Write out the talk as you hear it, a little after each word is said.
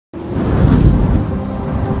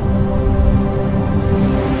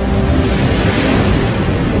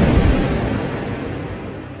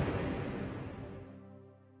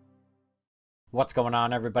What's going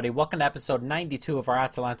on, everybody? Welcome to episode 92 of our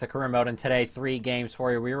Atalanta career mode, and today 3 games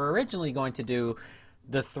for you. We were originally going to do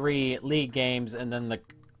the 3 league games and then the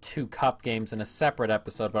 2 cup games in a separate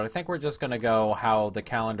episode, but I think we're just going to go how the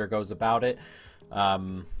calendar goes about it,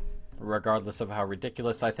 regardless of how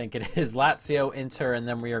ridiculous I think it is. Lazio, Inter, and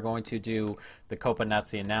then we are going to do the COPA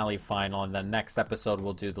NAZIONALE final, and then next episode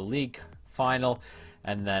we'll do the league final,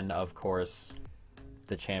 and then, of course,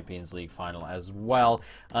 the Champions League final as well,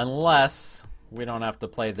 unless we don't have to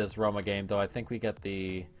play this Roma game, though I think we get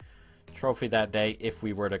the trophy that day if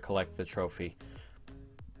we were to collect the trophy.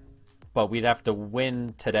 But we'd have to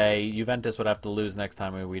win today. Juventus would have to lose next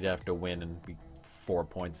time, and we'd have to win and be 4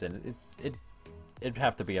 points in. It'd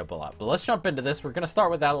have to be up a lot. But let's jump into this. We're going to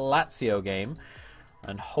start with that Lazio game,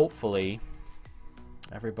 and hopefully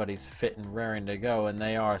everybody's fit and raring to go, and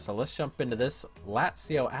they are. So let's jump into this.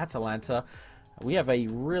 Lazio, Atalanta. We have a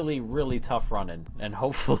really tough run-in, and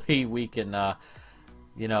hopefully we can, battle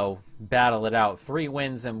it out. 3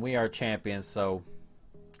 wins, and we are champions, so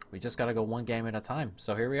we just got to go 1 game at a time.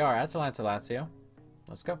 So here we are, Atalanta, Lazio.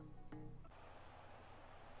 Let's go.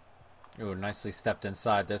 Ooh, nicely stepped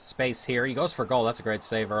inside. There's space here. He goes for goal. That's a great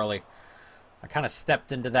save early. I kind of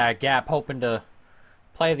stepped into that gap, hoping to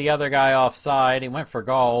play the other guy offside. He went for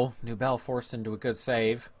goal. Nubel forced into a good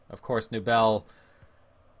save. Of course, Nubel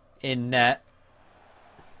in net.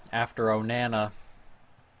 After Onana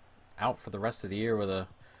out for the rest of the year with a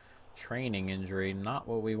training injury. Not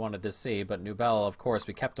what we wanted to see, but Nubel, of course,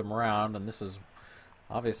 we kept him around, and this is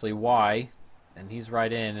obviously why. And he's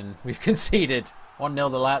right in, and we've conceded. 1-0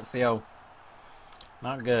 to Lazio.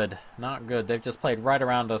 Not good. Not good. They've just played right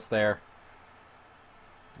around us there.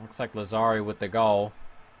 Looks like Lazzari with the goal.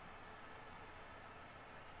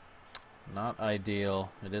 Not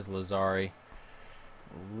ideal. It is Lazzari.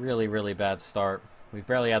 Really bad start. We've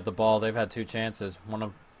barely had the ball. They've had 2 chances, one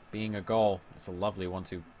of being a goal. It's a lovely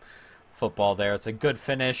 1-2 football there. It's a good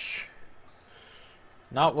finish.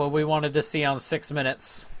 Not what we wanted to see on 6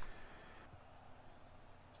 minutes.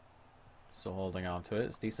 Still holding on to it.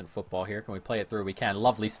 It's decent football here. Can we play it through? We can.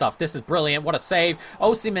 Lovely stuff. This is brilliant. What a save.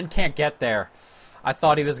 Osimhen can't get there. I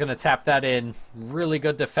thought he was going to tap that in. Really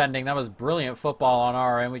good defending. That was brilliant football on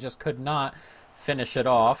our end. We just could not finish it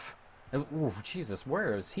off. Ooh, Jesus,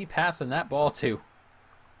 where is he passing that ball to?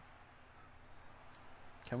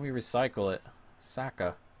 Can we recycle it?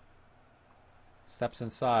 Saka steps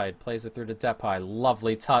inside, plays it through to Depay.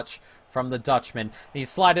 Lovely touch from the Dutchman. He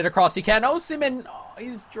slid it across. He can. Osimhen, oh,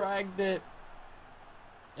 he's dragged it.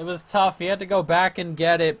 It was tough. He had to go back and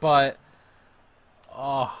get it, but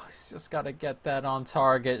oh, he's just got to get that on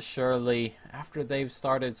target, surely. After they've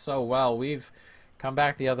started so well, we've come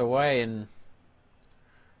back the other way and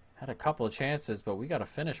had a couple of chances, but we got to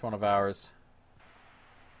finish one of ours.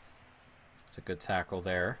 It's a good tackle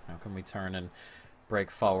there. Now can we turn and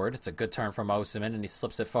break forward? It's a good turn from Osimhen, and he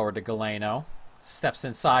slips it forward to Galeno. Steps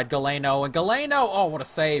inside Galeno, and Galeno, oh, what a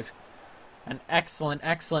save. An excellent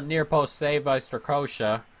near post save by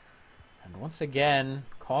Strakosha. And once again,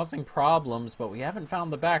 causing problems, but we haven't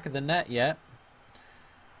found the back of the net yet.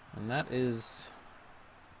 And that is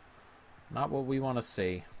not what we want to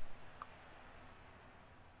see.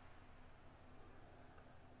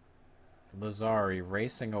 Lazzari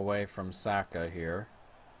racing away from Saka here.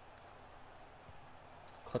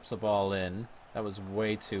 Clips a ball in. That was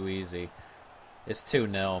way too easy. It's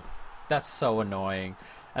 2-0. That's so annoying.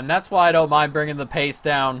 And that's why I don't mind bringing the pace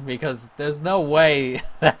down, because there's no way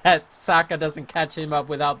that Saka doesn't catch him up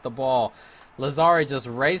without the ball. Lazzari just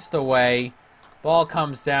raced away. Ball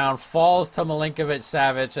comes down, falls to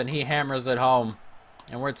Milinkovic-Savic, and he hammers it home.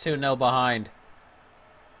 And we're 2-0 behind.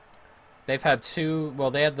 They've had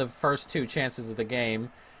they had the first 2 chances of the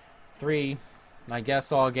game. 3, I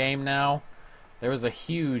guess, all game now. There was a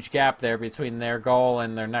huge gap there between their goal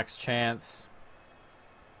and their next chance.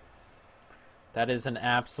 That is an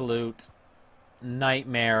absolute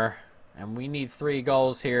nightmare. And we need 3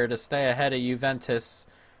 goals here to stay ahead of Juventus.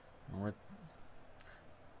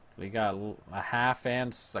 We got a half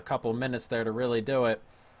and a couple minutes there to really do it.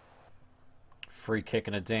 Free kick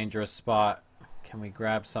in a dangerous spot. Can we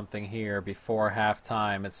grab something here before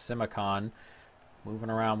halftime? It's Simicon moving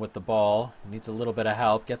around with the ball. Needs a little bit of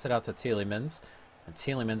help. Gets it out to Tielemans. And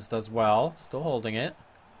Tielemans does well. Still holding it.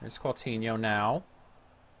 Here's Coutinho now.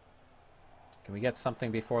 Can we get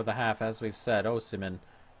something before the half? As we've said, Osimhen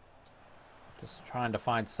just trying to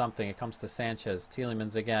find something. It comes to Sanchez.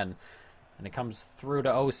 Tielemans again. And it comes through to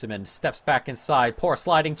Osimhen. Steps back inside. Poor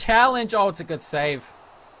sliding challenge. Oh, it's a good save.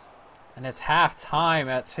 And it's halftime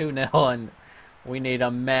at 2-0. And we need a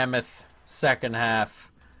mammoth second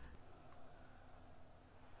half.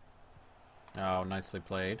 Oh, nicely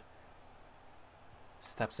played.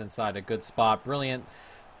 Steps inside a good spot. Brilliant.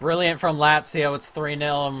 Brilliant from Lazio. It's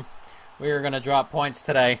 3-0, and we are going to drop points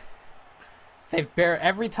today.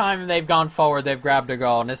 Every time they've gone forward, they've grabbed a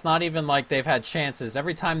goal. And it's not even like they've had chances.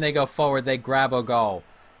 Every time they go forward, they grab a goal.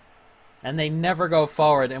 And they never go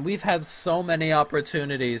forward. And we've had so many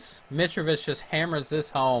opportunities. Mitrovic just hammers this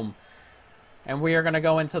home. And we are going to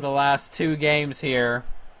go into the last 2 games here.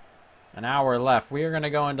 An hour left. We are going to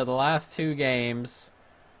go into the last 2 games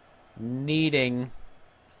needing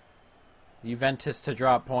Juventus to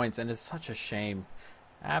drop points. And it's such a shame.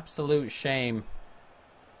 Absolute shame.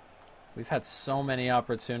 We've had so many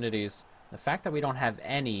opportunities. The fact that we don't have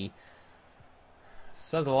any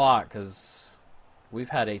says a lot, because we've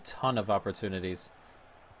had a ton of opportunities.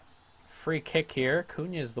 Free kick here.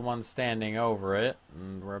 Cunha is the one standing over it.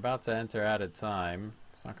 And we're about to enter added time.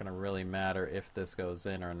 It's not going to really matter if this goes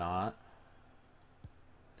in or not.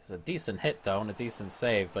 It's a decent hit, though, and a decent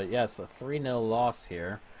save. But yes, a 3-0 loss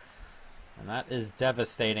here. And that is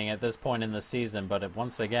devastating at this point in the season. But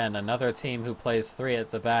once again, another team who plays 3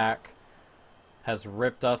 at the back has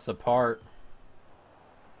ripped us apart.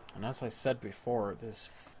 And as I said before,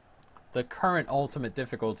 the current ultimate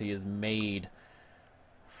difficulty is made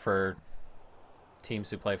for teams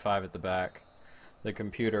who play 5 at the back. The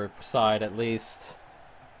computer side, at least,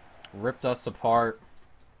 ripped us apart.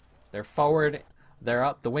 They're forward, they're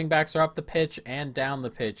up, the wingbacks are up the pitch and down the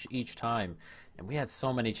pitch each time. And we had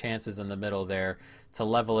so many chances in the middle there to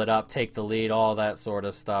level it up, take the lead, all that sort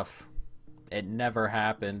of stuff. It never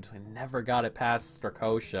happened. We never got it past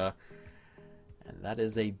Strakosha. And that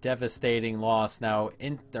is a devastating loss. Now,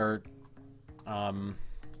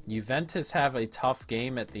 Juventus have a tough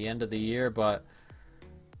game at the end of the year, but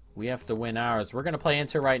we have to win ours. We're going to play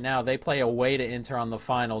Inter right now. They play away to Inter on the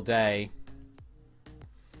final day.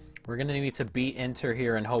 We're going to need to beat Inter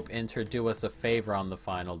here and hope Inter do us a favor on the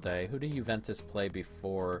final day. Who do Juventus play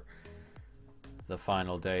before the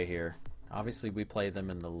final day here? Obviously, we play them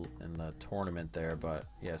in the tournament there, but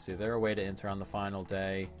yeah, see, they're away to Inter on the final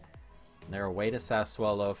day. And they're away to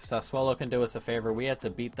Sassuolo. If Sassuolo can do us a favor, we had to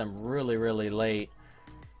beat them really, really late.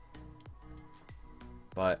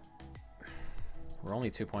 But we're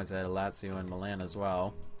only 2 points ahead of Lazio and Milan as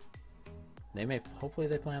well. Hopefully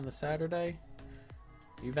they play on the Saturday.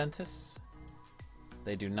 Juventus?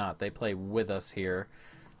 They do not. They play with us here.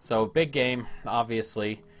 So, big game,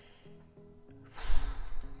 obviously.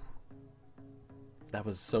 That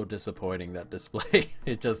was so disappointing, that display.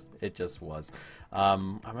 It just was.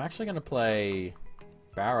 I'm actually going to play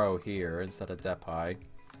Barrow here instead of Depay. And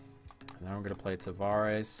then I'm going to play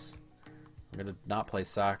Tavares. I'm going to not play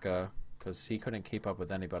Saka because he couldn't keep up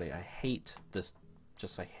with anybody. I hate this.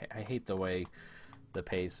 I hate the way the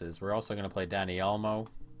pace is. We're also going to play Dani Olmo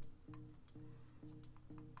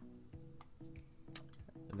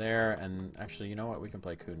there. And actually, you know what? We can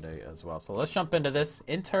play Koundé as well. So let's jump into this.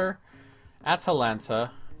 Inter Atalanta,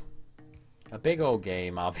 a big old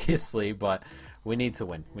game, obviously, but we need to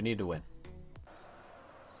win. We need to win.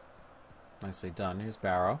 Nicely done. Here's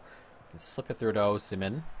Barrow. Can slip it through to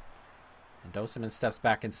Osimhen. And Osimhen steps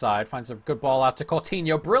back inside, finds a good ball out to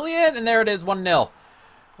Coutinho. Brilliant! And there it is, 1-0.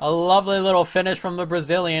 A lovely little finish from the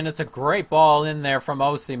Brazilian. It's a great ball in there from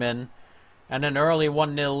Osimhen. And an early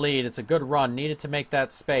 1-0 lead. It's a good run. Needed to make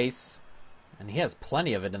that space. And he has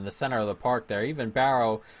plenty of it in the center of the park there. Even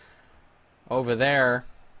Barrow over there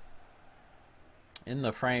in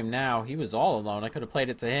the frame now, he was all alone. I could have played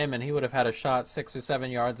it to him and he would have had a shot 6 or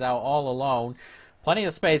 7 yards out all alone. Plenty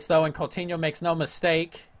of space though, and Coutinho makes no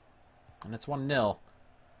mistake. And it's 1-0.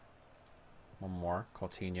 One more,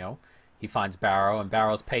 Coutinho. He finds Barrow, and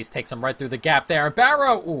Barrow's pace takes him right through the gap there. And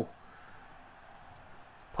Barrow, ooh,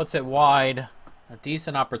 puts it wide. A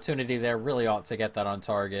decent opportunity there. Really ought to get that on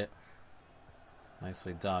target.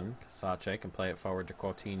 Nicely done. Casace can play it forward to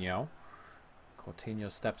Coutinho.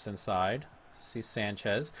 Coutinho steps inside. See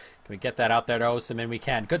Sanchez. Can we get that out there to Osimhen? We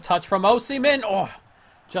can. Good touch from Osimhen. Oh,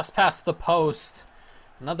 just past the post.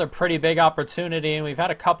 Another pretty big opportunity, and we've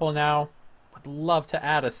had a couple now. Would love to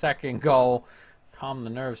add a second goal. Calm the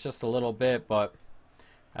nerves just a little bit, but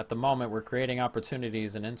at the moment we're creating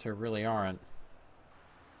opportunities, and Inter really aren't.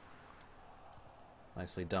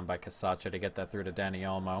 Nicely done by Casace to get that through to Dani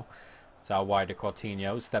Olmo. It's out wide to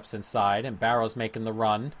Coutinho. Steps inside, and Barrow's making the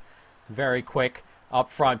run. Very quick up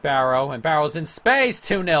front, Barrow, and Barrow's in space.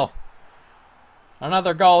 2-0.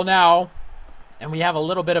 Another goal now, and we have a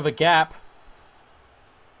little bit of a gap.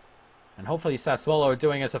 And hopefully Sassuolo are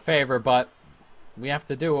doing us a favor, but we have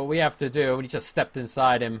to do what we have to do. He just stepped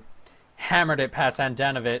inside him, hammered it past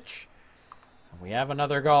Andanovic. We have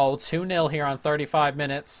another goal. 2-0 here on 35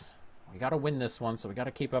 minutes. We got to win this one, so we got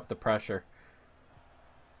to keep up the pressure.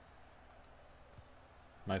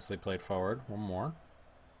 Nicely played forward. One more.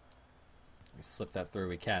 We slip that through,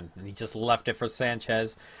 we can. And he just left it for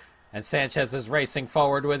Sanchez. And Sanchez is racing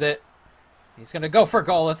forward with it. He's going to go for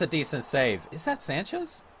goal. That's a decent save. Is that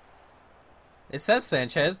Sanchez? It says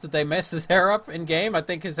Sanchez. Did they mess his hair up in game? I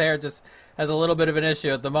think his hair just has a little bit of an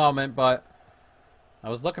issue at the moment, but I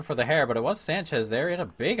was looking for the hair, but it was Sanchez there. He had a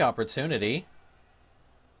big opportunity.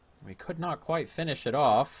 We could not quite finish it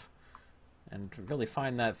off and really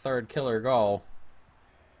find that third killer goal.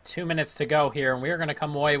 2 minutes to go here, and we're going to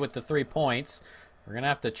come away with the 3 points. We're going to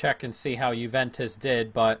have to check and see how Juventus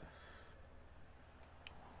did, but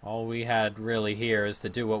all we had really here is to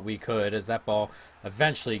do what we could as that ball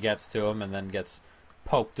eventually gets to him and then gets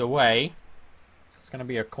poked away. It's going to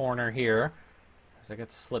be a corner here as it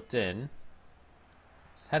gets slipped in.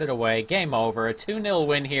 Headed away. Game over. A 2-0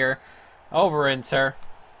 win here over Inter.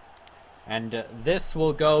 And this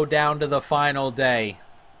will go down to the final day.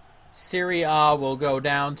 Serie A will go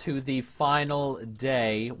down to the final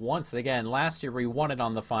day. Once again, last year we won it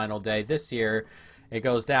on the final day. This year it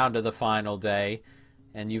goes down to the final day.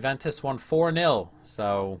 And Juventus won 4-0.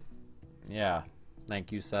 So, yeah.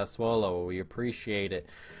 Thank you, Sassuolo. We appreciate it.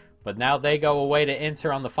 But now they go away to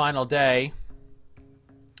Inter on the final day.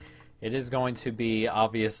 It is going to be,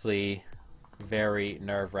 obviously, very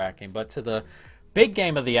nerve-wracking. But to the big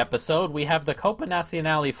game of the episode, we have the COPA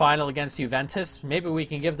NAZIONALE final against Juventus. Maybe we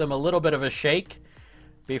can give them a little bit of a shake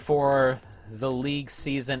before the league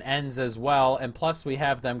season ends as well. And plus, we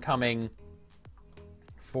have them coming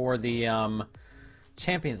for the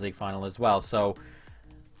Champions League final as well. So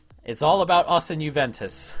it's all about us and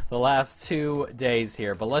Juventus the last 2 days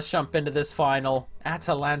here. But let's jump into this final.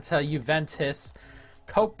 Atalanta, Juventus,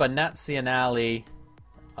 COPA NAZIONALE,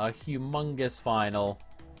 a humongous final.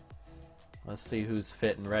 Let's see who's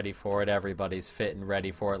fit and ready for it. Everybody's fit and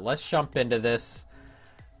ready for it. Let's jump into this.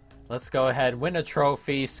 Let's go ahead, win a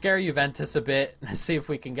trophy, scare Juventus a bit, and see if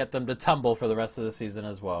we can get them to tumble for the rest of the season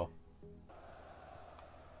as well.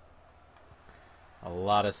 A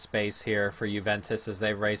lot of space here for Juventus as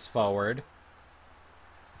they race forward.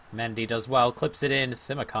 Mendy does well, clips it in.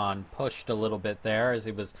 Simicon pushed a little bit there as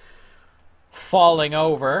he was falling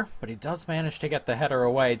over, but he does manage to get the header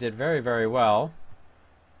away. Did very, very well.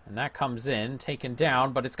 And that comes in, taken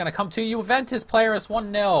down, but it's going to come to Juventus player as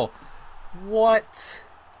 1-0. What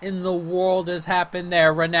in the world has happened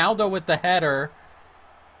there? Ronaldo with the header.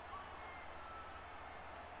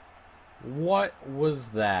 What was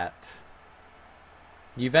that?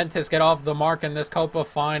 Juventus get off the mark in this Copa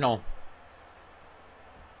final.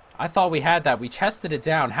 I thought we had that. We chested it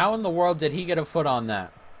down. How in the world did he get a foot on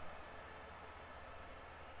that?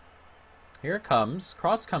 Here it comes.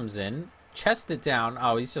 Cross comes in. Chest it down.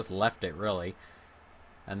 Oh, he's just left it, really.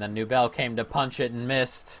 And then Nubel came to punch it and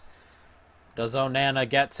missed. Does Onana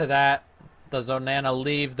get to that? Does Onana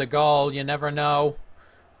leave the goal? You never know.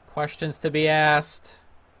 Questions to be asked.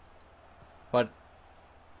 But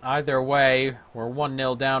either way, we're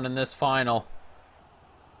 1-0 down in this final.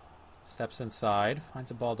 Steps inside.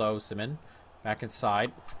 Finds a ball to Osimhen. Back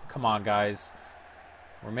inside. Come on, guys.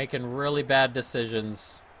 We're making really bad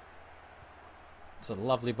decisions. It's a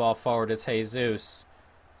lovely ball forward. It's Jesus.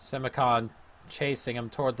 Simicon chasing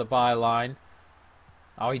him toward the byline.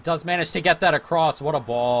 Oh, he does manage to get that across. What a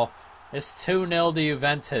ball. It's 2-0 to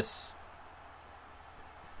Juventus.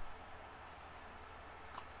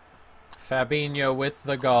 Fabinho with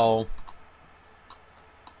the goal.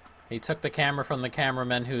 He took the camera from the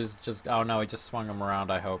cameraman who's just... Oh, no, he just swung him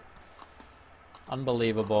around, I hope.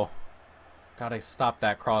 Unbelievable. Gotta stop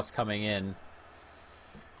that cross coming in.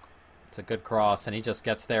 It's a good cross, and he just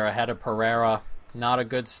gets there ahead of Pereira. Not a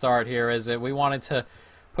good start here, is it? We wanted to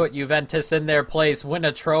put Juventus in their place, win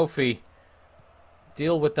a trophy,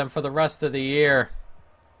 deal with them for the rest of the year.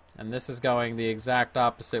 And this is going the exact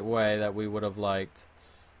opposite way that we would have liked.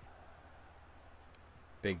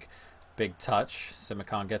 Big touch.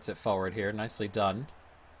 Simicon gets it forward here. Nicely done.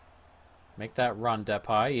 Make that run,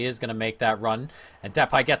 Depay. He is going to make that run. And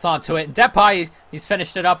Depay gets onto it. And Depay, he's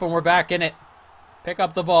finished it up, and we're back in it. Pick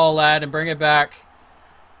up the ball, lad, and bring it back.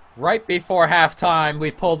 Right before halftime,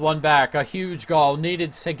 we've pulled one back. A huge goal.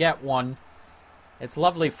 Needed to get one. It's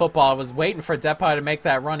lovely football. I was waiting for Depay to make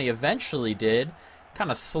that run. He eventually did.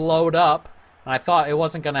 Kind of slowed up. And I thought it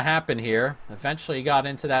wasn't going to happen here. Eventually he got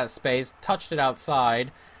into that space, touched it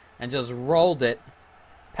outside, and just rolled it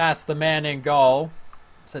past the man in goal.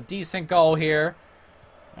 It's a decent goal here.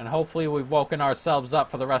 And hopefully we've woken ourselves up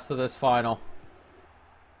for the rest of this final.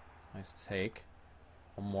 Nice take.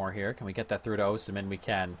 One more here. Can we get that through to Osimhen? We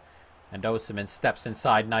can. And Osimhen steps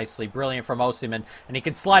inside nicely. Brilliant from Osimhen. And he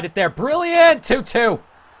can slide it there. Brilliant! 2-2.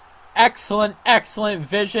 Excellent, excellent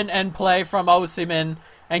vision and play from Osimhen.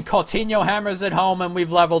 And Coutinho hammers it home, and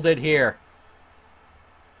we've leveled it here.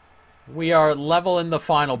 We are level in the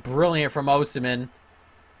final. Brilliant from Osimhen.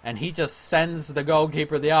 And he just sends the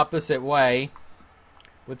goalkeeper the opposite way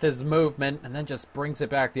with his movement, and then just brings it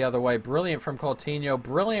back the other way. Brilliant from Coutinho.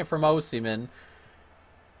 Brilliant from Osimhen.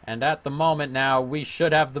 And at the moment now, we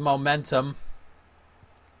should have the momentum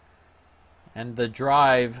and the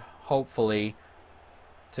drive, hopefully,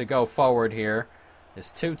 to go forward here. Is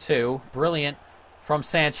 2-2. Brilliant from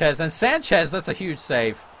Sanchez. And Sanchez, that's a huge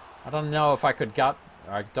save. I don't know if I could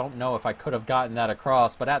have gotten that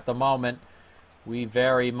across, but at the moment, we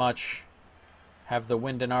very much have the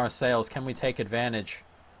wind in our sails. Can we take advantage?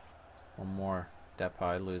 One more.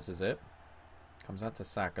 Depay loses it. Comes out to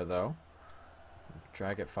Saka, though.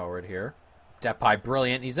 Drag it forward here. Depay,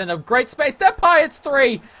 brilliant. He's in a great space. Depay, it's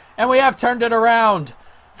 3. And we have turned it around.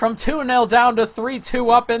 From 2-0 down to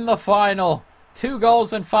 3-2 up in the final. 2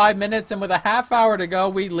 goals in 5 minutes, and with a half hour to go,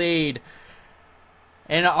 we lead.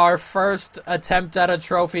 In our first attempt at a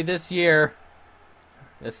trophy this year.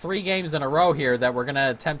 3 games in a row here that we're going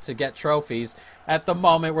to attempt to get trophies. At the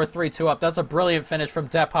moment, we're 3-2 up. That's a brilliant finish from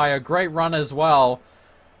Depay. A great run as well.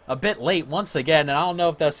 A bit late once again, and I don't know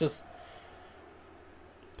if that's just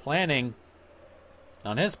planning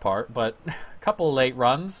on his part, but a couple of late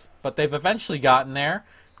runs. But they've eventually gotten there,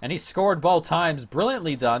 and he scored both times.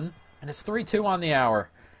 Brilliantly done, and it's 3-2 on the hour.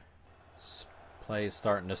 Play is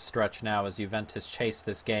starting to stretch now as Juventus chase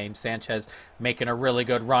this game. Sanchez making a really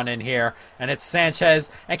good run in here. And it's Sanchez.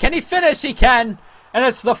 And can he finish? He can. And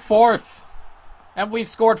it's the 4th. And we've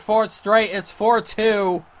scored 4 straight. It's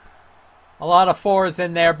 4-2. A lot of 4s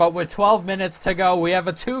in there. But with 12 minutes to go, we have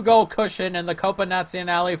a 2-goal cushion in the COPA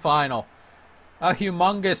NAZIONALE final. A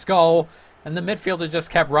humongous goal. And the midfielder just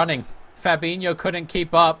kept running. Fabinho couldn't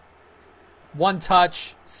keep up. One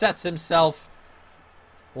touch. Sets himself.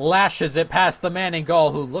 Lashes it past the man in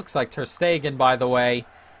goal, who looks like Ter Stegen, by the way.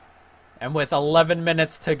 And with 11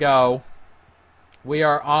 minutes to go, we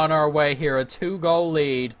are on our way here. A 2-goal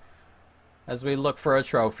lead as we look for a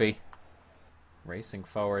trophy. Racing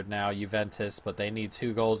forward now, Juventus, but they need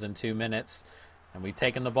 2 goals in 2 minutes. And we've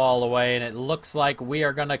taken the ball away, and it looks like we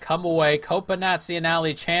are going to come away COPA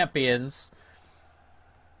NAZIONALE champions.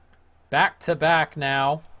 Back-to-back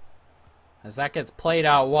now. As that gets played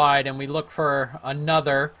out wide, and we look for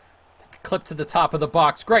another clip to the top of the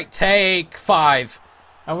box. Great take. 5.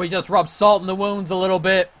 And we just rub salt in the wounds a little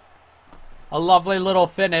bit. A lovely little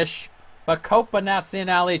finish. But COPA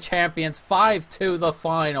NAZIONALE champions, 5-2 the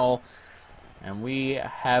final. And we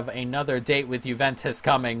have another date with Juventus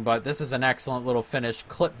coming, but this is an excellent little finish.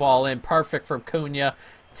 Clip ball in, perfect from Cunha.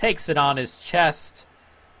 Takes it on his chest.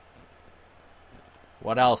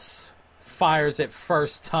 What else? Fires it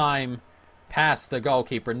first time. Past the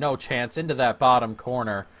goalkeeper, no chance, into that bottom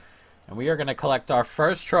corner. And we are going to collect our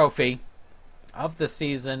first trophy of the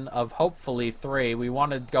season of hopefully 3. We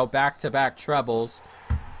want to go back-to-back trebles,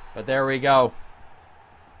 but there we go.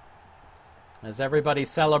 As everybody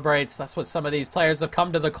celebrates, that's what some of these players have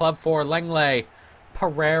come to the club for. Lenglet,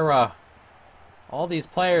 Pereira, all these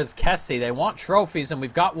players, Kessie, they want trophies, and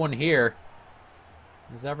we've got one here.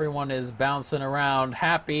 As everyone is bouncing around,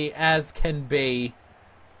 happy as can be.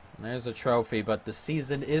 There's a trophy, but the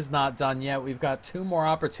season is not done yet. We've got 2 more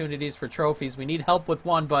opportunities for trophies. We need help with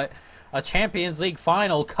one, but a Champions League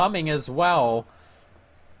final coming as well.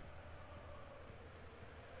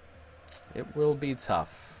 It will be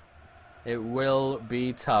tough. It will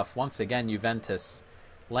be tough. Once again, Juventus.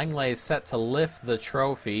 Lenglet is set to lift the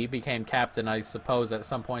trophy. He became captain, I suppose, at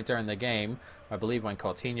some point during the game. I believe when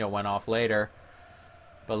Coutinho went off later.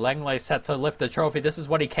 But Lenglet set to lift the trophy. This is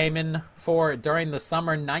what he came in for during the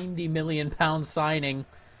summer. £90 million signing.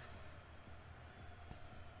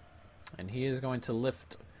 And he is going to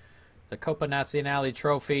lift the COPA NAZIONALE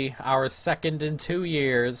trophy. Our 2nd in 2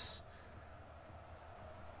 years.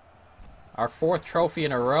 Our 4th trophy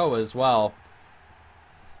in a row as well.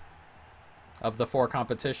 Of the 4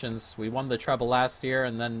 competitions. We won the treble last year,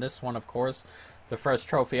 and then this one, of course, the first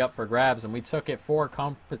trophy up for grabs, and we took it 4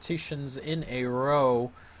 competitions in a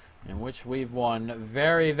row in which we've won.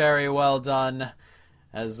 Very, very well done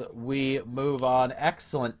as we move on.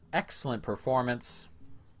 Excellent, excellent performance.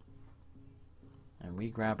 And we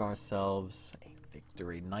grab ourselves a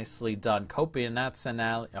victory. Nicely done. COPA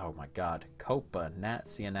NAZIONALE. Oh my God. COPA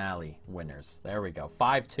NAZIONALE winners. There we go.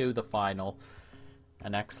 5-2 the final.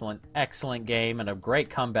 An excellent, excellent game and a great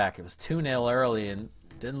comeback. It was 2-0 early and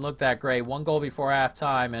didn't look that great. 1 goal before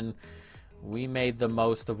halftime, and we made the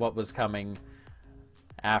most of what was coming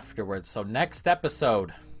afterwards. So next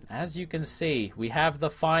episode, as you can see, we have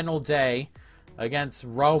the final day against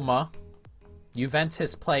Roma.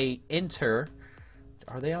 Juventus play Inter.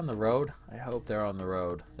 Are they on the road? I hope they're on the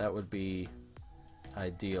road. That would be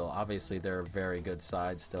ideal. Obviously, they're a very good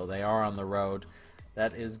side still. They are on the road.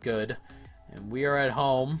 That is good. And we are at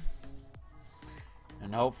home.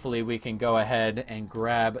 And hopefully we can go ahead and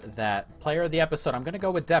grab that player of the episode. I'm going to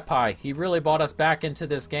go with Depay. He really brought us back into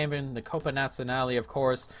this game in the Copa Nazionale, of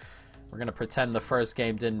course. We're going to pretend the first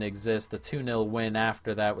game didn't exist. The 2-0 win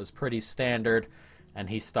after that was pretty standard. And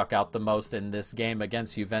he stuck out the most in this game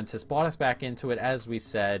against Juventus. Brought us back into it, as we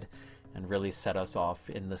said, and really set us off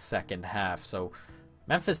in the second half. So,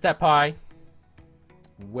 Memphis Depay,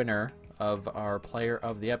 winner of our player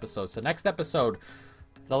of the episode. So, next episode,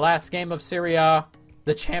 the last game of Serie A,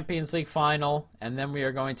 the Champions League final, and then we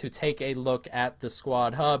are going to take a look at the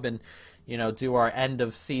squad hub and, you know, do our end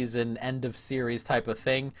of season, end of series type of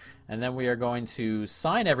thing. And then we are going to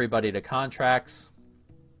sign everybody to contracts.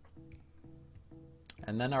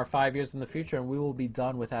 And then our 5 years in the future, and we will be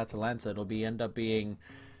done with Atalanta. It'll be end up being,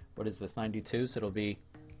 what is this, 92? So it'll be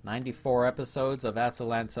 94 episodes of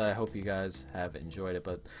Atalanta. I hope you guys have enjoyed it.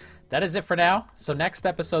 But that is it for now. So next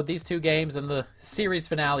episode, these 2 games and the series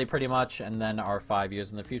finale pretty much. And then our 5 years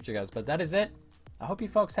in the future, guys. But that is it. I hope you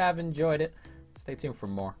folks have enjoyed it. Stay tuned for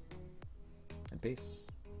more. And peace.